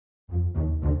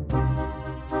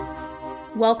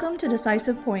Welcome to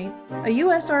Decisive Point, a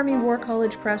U.S. Army War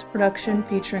College Press production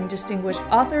featuring distinguished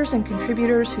authors and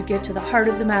contributors who get to the heart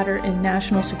of the matter in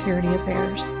national security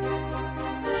affairs.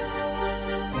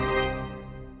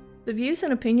 The views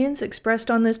and opinions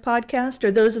expressed on this podcast are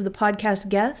those of the podcast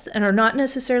guests and are not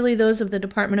necessarily those of the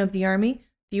Department of the Army,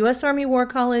 the U.S. Army War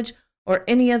College, or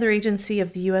any other agency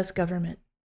of the U.S. government.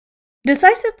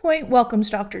 Decisive Point welcomes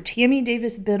Dr. Tami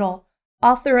Biddle,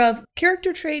 author of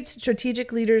Character Traits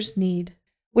Strategic Leaders Need,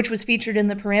 which was featured in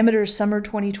the Parameters Summer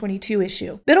 2022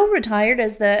 issue. Biddle retired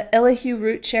as the Elihu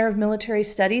Root Chair of Military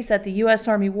Studies at the U.S.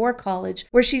 Army War College,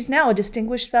 where she's now a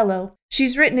distinguished fellow.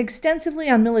 She's written extensively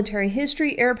on military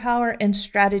history, air power, and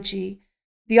strategy.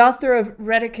 The author of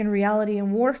Rhetoric and Reality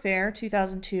in Warfare,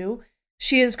 2002,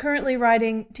 she is currently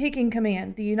writing Taking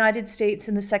Command, the United States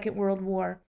in the Second World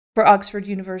War, for Oxford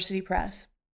University Press.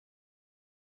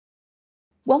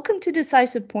 Welcome to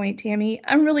Decisive Point, Tami.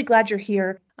 I'm really glad you're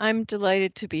here. I'm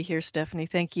delighted to be here, Stephanie.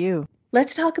 Thank you.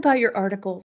 Let's talk about your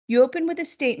article. You open with a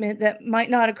statement that might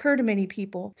not occur to many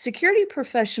people. Security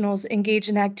professionals engage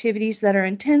in activities that are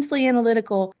intensely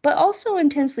analytical, but also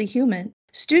intensely human.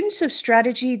 Students of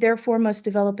strategy therefore must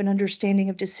develop an understanding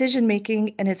of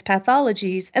decision-making and its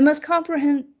pathologies, and must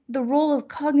comprehend the role of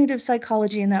cognitive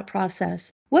psychology in that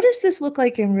process. What does this look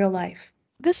like in real life?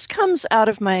 This comes out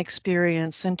of my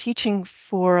experience in teaching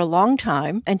for a long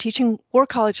time and teaching War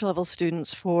College level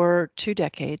students for 2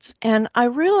 decades. And I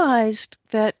realized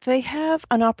that they have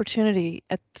an opportunity,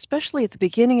 especially at the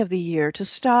beginning of the year, to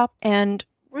stop and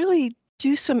really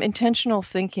do some intentional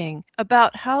thinking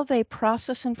about how they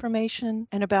process information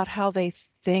and about how they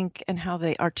think and how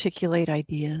they articulate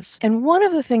ideas. And one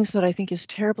of the things that I think is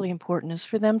terribly important is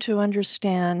for them to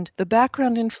understand the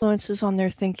background influences on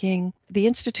their thinking, the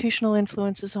institutional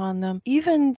influences on them,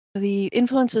 even the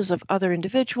influences of other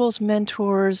individuals,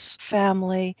 mentors,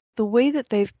 family, the way that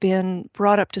they've been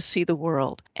brought up to see the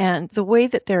world, and the way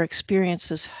that their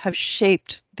experiences have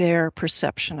shaped their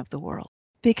perception of the world.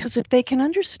 Because if they can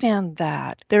understand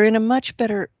that, they're in a much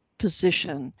better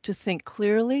position to think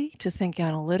clearly, to think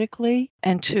analytically,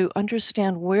 and to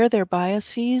understand where their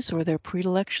biases or their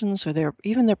predilections or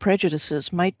even their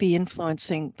prejudices might be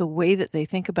influencing the way that they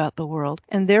think about the world,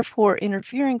 and therefore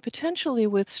interfering potentially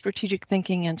with strategic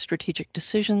thinking and strategic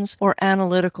decisions or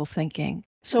analytical thinking.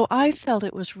 So I felt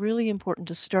it was really important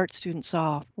to start students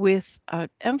off with an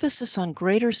emphasis on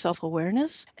greater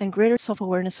self-awareness and greater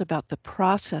self-awareness about the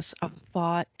process of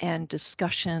thought and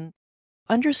discussion.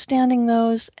 Understanding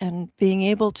those and being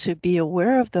able to be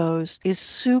aware of those is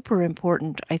super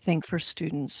important, I think, for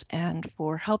students and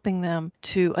for helping them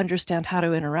to understand how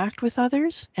to interact with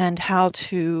others and how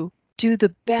to do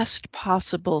the best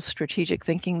possible strategic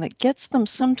thinking that gets them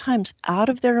sometimes out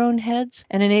of their own heads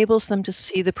and enables them to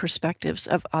see the perspectives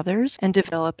of others and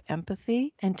develop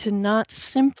empathy and to not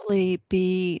simply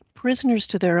be prisoners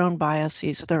to their own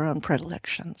biases or their own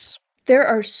predilections. There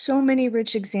are so many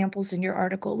rich examples in your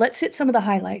article. Let's hit some of the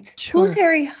highlights. Sure. Who's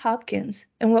Harry Hopkins,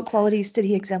 and what qualities did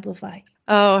he exemplify?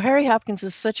 Oh, Harry Hopkins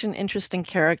is such an interesting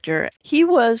character. He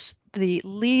was the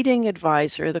leading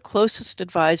advisor, the closest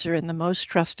advisor, and the most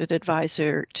trusted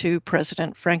advisor to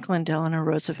President Franklin Delano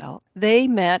Roosevelt. They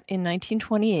met in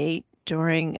 1928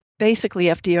 during basically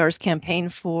FDR's campaign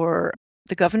for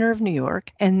the governor of New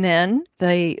York, and then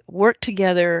they worked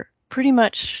together pretty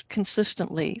much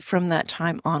consistently from that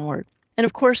time onward. And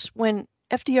of course, when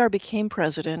FDR became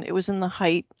president, it was in the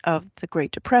height of the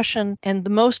Great Depression, and the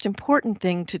most important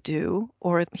thing to do,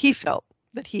 or he felt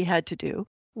that he had to do,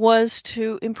 was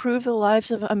to improve the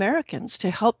lives of Americans, to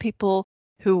help people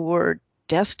who were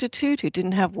destitute, who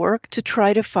didn't have work, to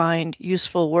try to find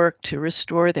useful work, to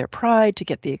restore their pride, to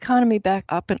get the economy back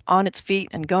up and on its feet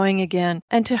and going again,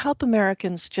 and to help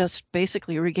Americans just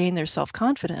basically regain their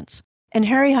self-confidence. And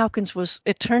Harry Hopkins was,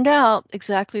 it turned out,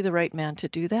 exactly the right man to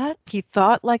do that. He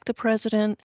thought like the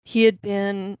president. He had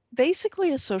been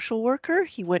basically a social worker.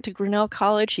 He went to Grinnell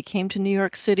College. He came to New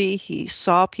York City. He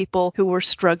saw people who were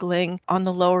struggling on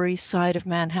the Lower East Side of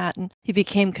Manhattan. He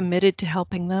became committed to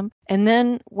helping them. And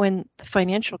then when the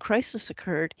financial crisis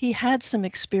occurred, he had some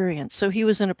experience. So he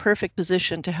was in a perfect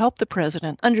position to help the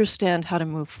president understand how to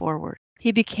move forward.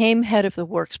 He became head of the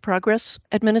Works Progress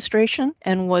Administration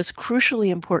and was crucially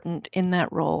important in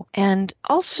that role. And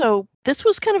also This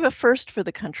was kind of a first for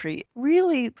the country.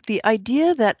 Really, the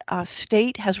idea that a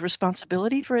state has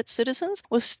responsibility for its citizens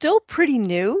was still pretty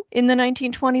new in the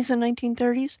 1920s and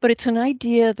 1930s, but it's an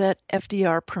idea that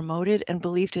FDR promoted and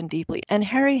believed in deeply. And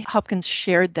Harry Hopkins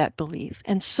shared that belief.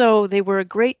 And so they were a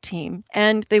great team,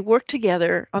 and they worked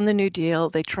together on the New Deal.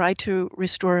 They tried to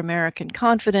restore American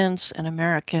confidence and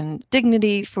American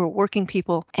dignity for working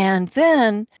people. And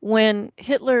then when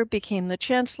Hitler became the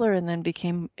chancellor and then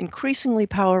became increasingly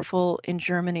powerful in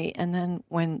Germany, and then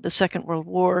when the Second World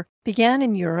War began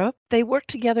in Europe, they worked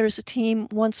together as a team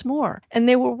once more. And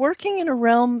they were working in a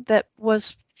realm that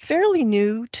was fairly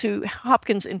new to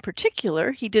Hopkins in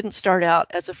particular. He didn't start out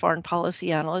as a foreign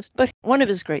policy analyst, but one of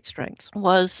his great strengths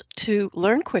was to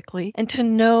learn quickly and to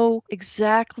know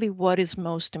exactly what is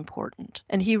most important.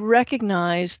 And he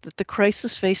recognized that the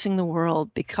crisis facing the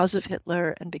world because of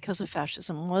Hitler and because of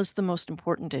fascism was the most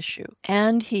important issue.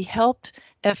 And he helped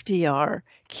FDR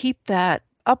keep that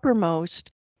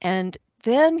uppermost, and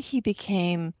then he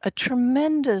became a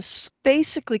tremendous,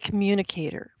 basically,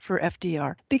 communicator for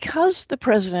FDR. Because the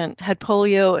president had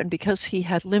polio and because he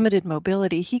had limited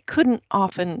mobility, he couldn't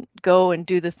often go and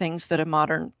do the things that a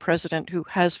modern president who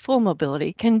has full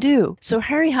mobility can do. So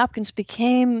Harry Hopkins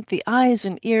became the eyes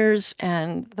and ears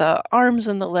and the arms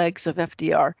and the legs of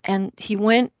FDR. And he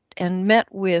went and met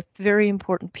with very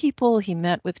important people. He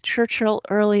met with Churchill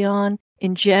early on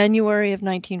in January of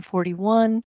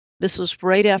 1941. This was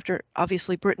right after,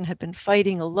 obviously, Britain had been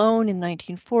fighting alone in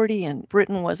 1940, and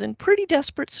Britain was in pretty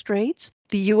desperate straits.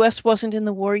 The U.S. wasn't in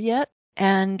the war yet,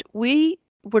 and we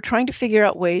were trying to figure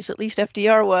out ways, at least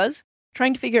FDR was,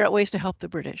 trying to figure out ways to help the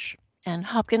British. And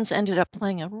Hopkins ended up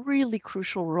playing a really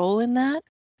crucial role in that,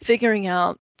 figuring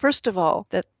out, first of all,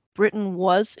 that Britain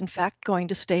was, in fact, going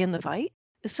to stay in the fight.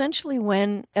 Essentially,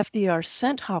 when FDR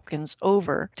sent Hopkins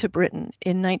over to Britain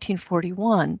in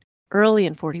 1941, early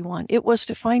in 41, it was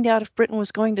to find out if Britain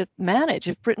was going to manage,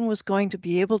 if Britain was going to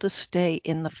be able to stay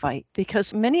in the fight.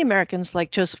 Because many Americans,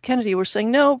 like Joseph Kennedy, were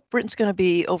saying, no, Britain's going to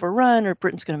be overrun or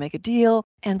Britain's going to make a deal.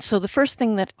 And so the first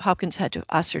thing that Hopkins had to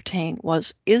ascertain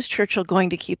was, is Churchill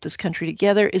going to keep this country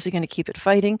together? Is he going to keep it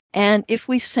fighting? And if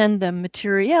we send them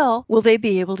materiel, will they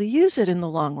be able to use it in the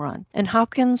long run? And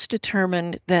Hopkins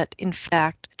determined that, in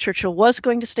fact, Churchill was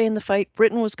going to stay in the fight,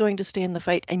 Britain was going to stay in the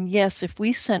fight, and yes, if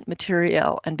we sent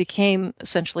materiel and became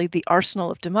essentially the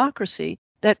arsenal of democracy,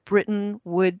 that Britain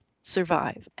would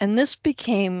survive. And this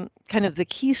became kind of the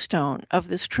keystone of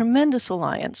this tremendous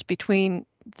alliance between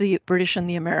the British and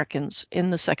the Americans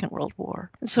in the Second World War.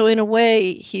 And so in a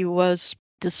way, he was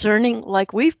discerning,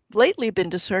 like we've lately been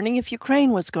discerning, if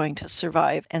Ukraine was going to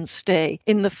survive and stay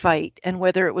in the fight and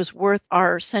whether it was worth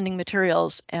our sending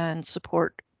materials and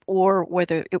support or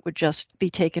whether it would just be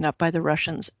taken up by the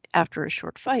Russians after a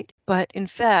short fight. But in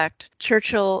fact,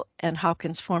 Churchill and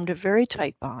Hopkins formed a very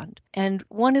tight bond. And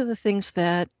one of the things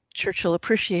that Churchill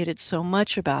appreciated so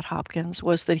much about Hopkins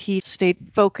was that he stayed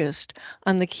focused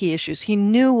on the key issues. He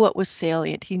knew what was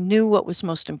salient. He knew what was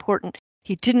most important.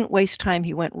 He didn't waste time.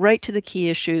 He went right to the key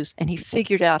issues, and he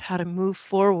figured out how to move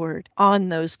forward on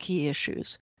those key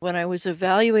issues. When I was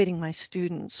evaluating my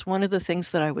students, one of the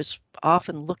things that I was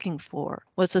often looking for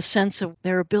was a sense of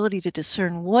their ability to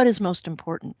discern what is most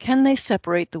important. Can they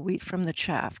separate the wheat from the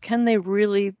chaff? Can they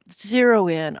really zero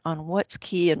in on what's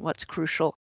key and what's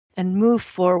crucial and move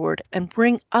forward and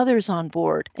bring others on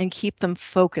board and keep them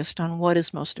focused on what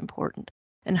is most important?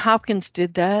 And Hopkins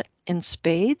did that in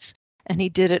spades. And he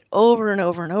did it over and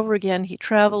over and over again. He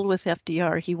traveled with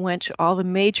FDR. He went to all the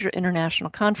major international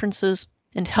conferences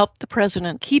and helped the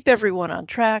president keep everyone on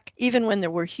track. Even when there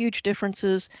were huge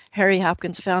differences, Harry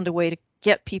Hopkins found a way to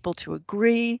get people to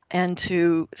agree and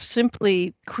to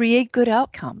simply create good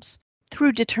outcomes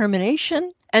through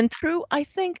determination and through, I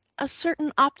think, a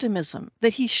certain optimism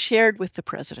that he shared with the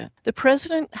president. The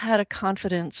president had a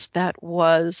confidence that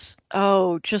was,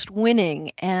 just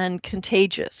winning and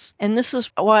contagious. And this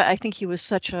is why I think he was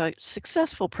such a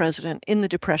successful president in the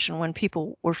Depression, when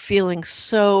people were feeling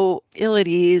so ill at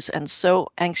ease and so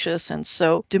anxious and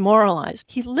so demoralized.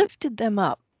 He lifted them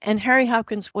up. And Harry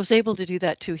Hopkins was able to do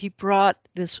that too. He brought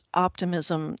this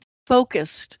optimism,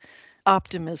 focused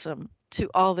optimism, to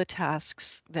all the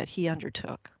tasks that he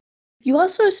undertook. You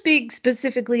also speak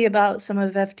specifically about some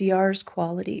of FDR's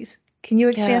qualities. Can you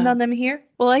expand on them here?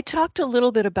 Well, I talked a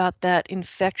little bit about that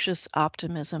infectious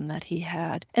optimism that he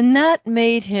had, and that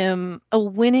made him a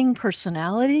winning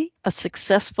personality, a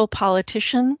successful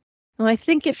politician. And I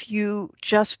think if you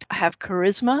just have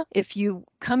charisma, if you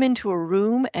come into a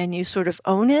room and you sort of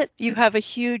own it, you have a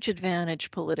huge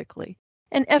advantage politically.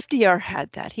 And FDR had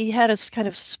that. He had a kind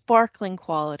of sparkling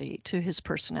quality to his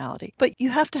personality. But you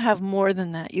have to have more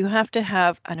than that. You have to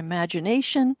have an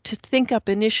imagination to think up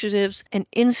initiatives, an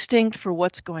instinct for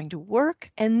what's going to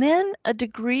work, and then a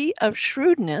degree of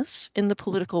shrewdness in the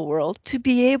political world to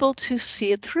be able to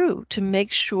see it through, to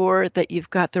make sure that you've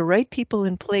got the right people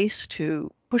in place to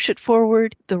push it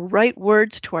forward, the right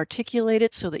words to articulate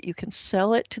it so that you can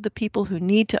sell it to the people who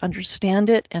need to understand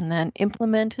it and then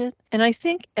implement it. And I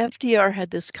think FDR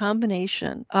had this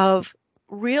combination of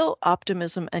real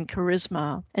optimism and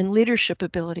charisma and leadership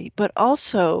ability, but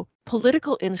also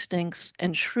political instincts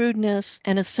and shrewdness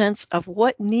and a sense of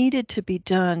what needed to be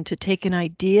done to take an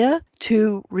idea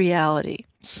to reality.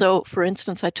 So, for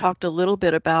instance, I talked a little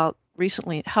bit about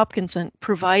recently at Hopkins and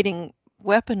providing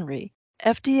weaponry.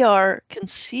 FDR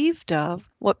conceived of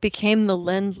what became the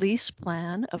Lend-Lease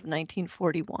Plan of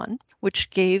 1941, which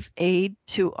gave aid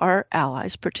to our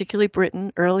allies, particularly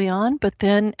Britain early on, but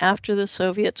then after the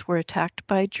Soviets were attacked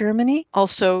by Germany,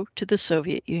 also to the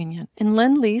Soviet Union. And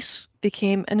Lend-Lease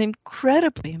became an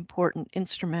incredibly important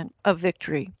instrument of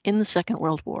victory in the Second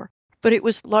World War. But it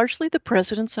was largely the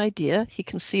president's idea. He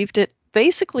conceived it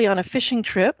basically on a fishing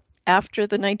trip after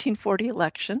the 1940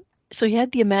 election. So he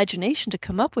had the imagination to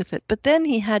come up with it, but then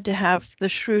he had to have the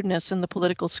shrewdness and the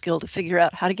political skill to figure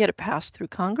out how to get it passed through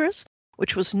Congress,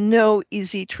 which was no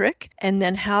easy trick, and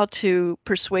then how to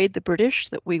persuade the British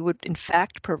that we would in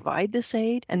fact provide this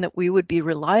aid and that we would be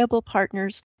reliable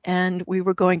partners and we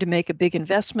were going to make a big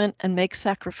investment and make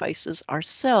sacrifices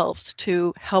ourselves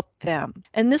to help them.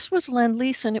 And this was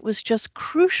Lend-Lease, and it was just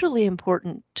crucially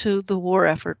important to the war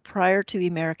effort prior to the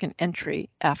American entry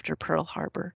after Pearl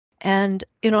Harbor. And,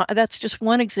 that's just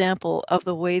one example of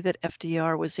the way that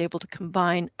FDR was able to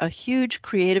combine a huge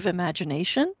creative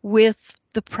imagination with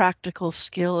the practical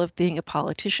skill of being a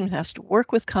politician who has to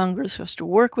work with Congress, who has to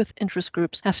work with interest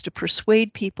groups, has to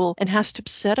persuade people, and has to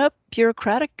set up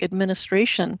bureaucratic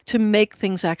administration to make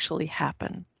things actually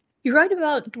happen. You write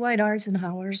about Dwight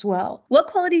Eisenhower as well. What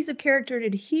qualities of character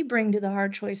did he bring to the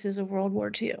hard choices of World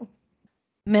War II?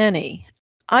 Many.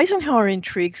 Eisenhower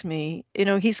intrigues me.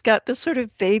 He's got this sort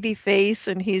of baby face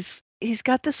and he's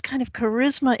got this kind of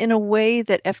charisma in a way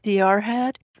that FDR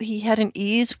had. He had an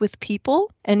ease with people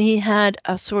and he had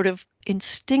a sort of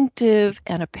instinctive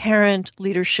and apparent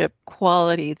leadership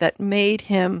quality that made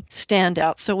him stand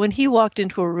out. So when he walked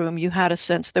into a room, you had a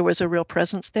sense there was a real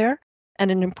presence there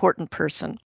and an important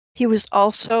person. He was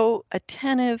also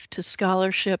attentive to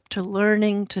scholarship, to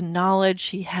learning, to knowledge.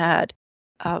 He had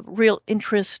a real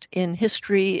interest in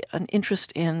history, an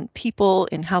interest in people,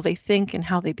 in how they think and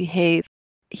how they behave.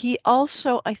 He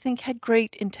also, I think, had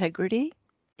great integrity.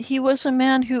 He was a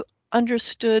man who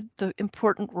understood the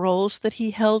important roles that he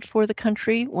held for the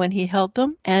country when he held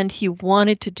them, and he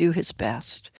wanted to do his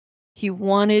best. He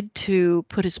wanted to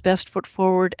put his best foot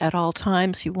forward at all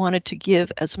times. He wanted to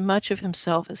give as much of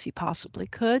himself as he possibly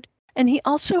could. And he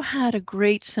also had a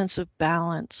great sense of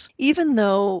balance. Even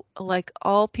though, like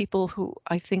all people who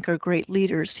I think are great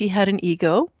leaders, he had an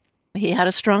ego. He had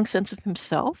a strong sense of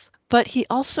himself, but he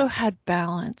also had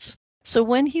balance. So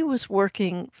when he was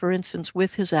working, for instance,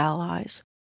 with his allies,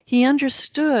 he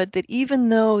understood that even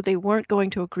though they weren't going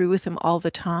to agree with him all the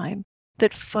time,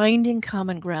 that finding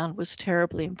common ground was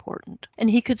terribly important. And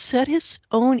he could set his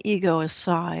own ego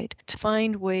aside to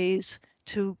find ways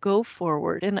to go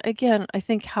forward. And again, I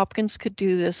think Hopkins could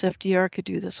do this, FDR could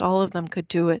do this, all of them could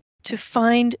do it, to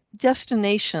find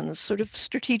destinations, sort of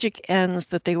strategic ends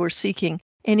that they were seeking.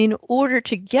 And in order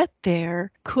to get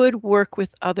there, could work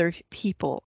with other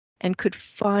people and could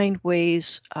find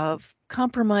ways of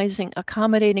compromising,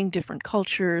 accommodating different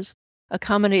cultures,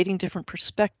 accommodating different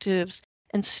perspectives,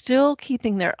 and still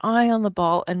keeping their eye on the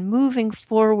ball and moving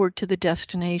forward to the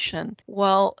destination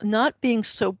while not being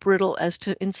so brittle as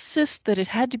to insist that it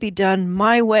had to be done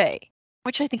my way,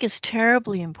 which I think is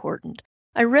terribly important.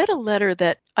 I read a letter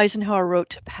that Eisenhower wrote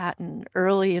to Patton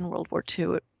early in World War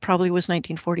II. It probably was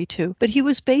 1942. But he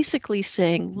was basically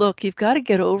saying, look, you've got to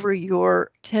get over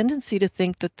your tendency to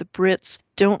think that the Brits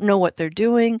don't know what they're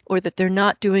doing, or that they're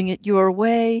not doing it your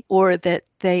way, or that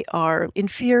they are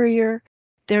inferior.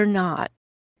 They're not.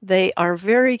 They are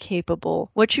very capable.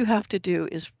 What you have to do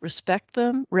is respect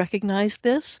them, recognize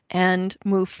this, and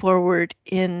move forward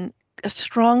in a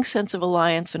strong sense of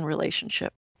alliance and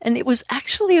relationship. And it was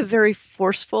actually a very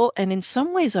forceful and in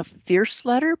some ways a fierce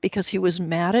letter because he was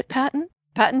mad at Patton.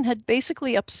 Patton had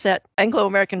basically upset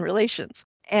Anglo-American relations,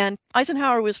 and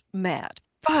Eisenhower was mad.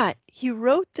 But he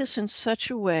wrote this in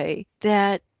such a way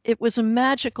that it was a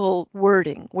magical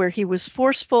wording where he was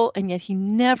forceful and yet he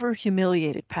never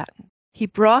humiliated Patton. He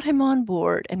brought him on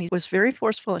board, and he was very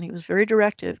forceful and he was very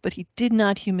directive, but he did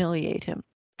not humiliate him.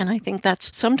 And I think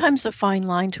that's sometimes a fine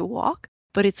line to walk,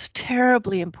 but it's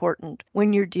terribly important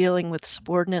when you're dealing with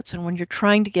subordinates and when you're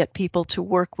trying to get people to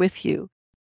work with you.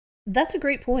 That's a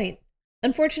great point.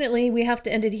 Unfortunately, we have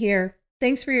to end it here.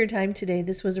 Thanks for your time today.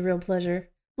 This was a real pleasure.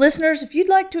 Listeners, if you'd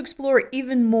like to explore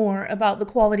even more about the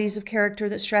qualities of character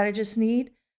that strategists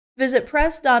need, visit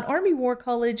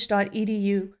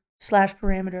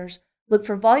press.armywarcollege.edu/parameters. Look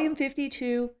for Volume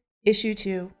 52, Issue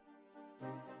 2.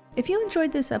 If you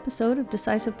enjoyed this episode of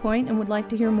Decisive Point and would like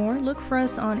to hear more, look for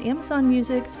us on Amazon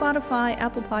Music, Spotify,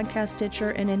 Apple Podcast,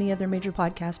 Stitcher, and any other major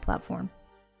podcast platform.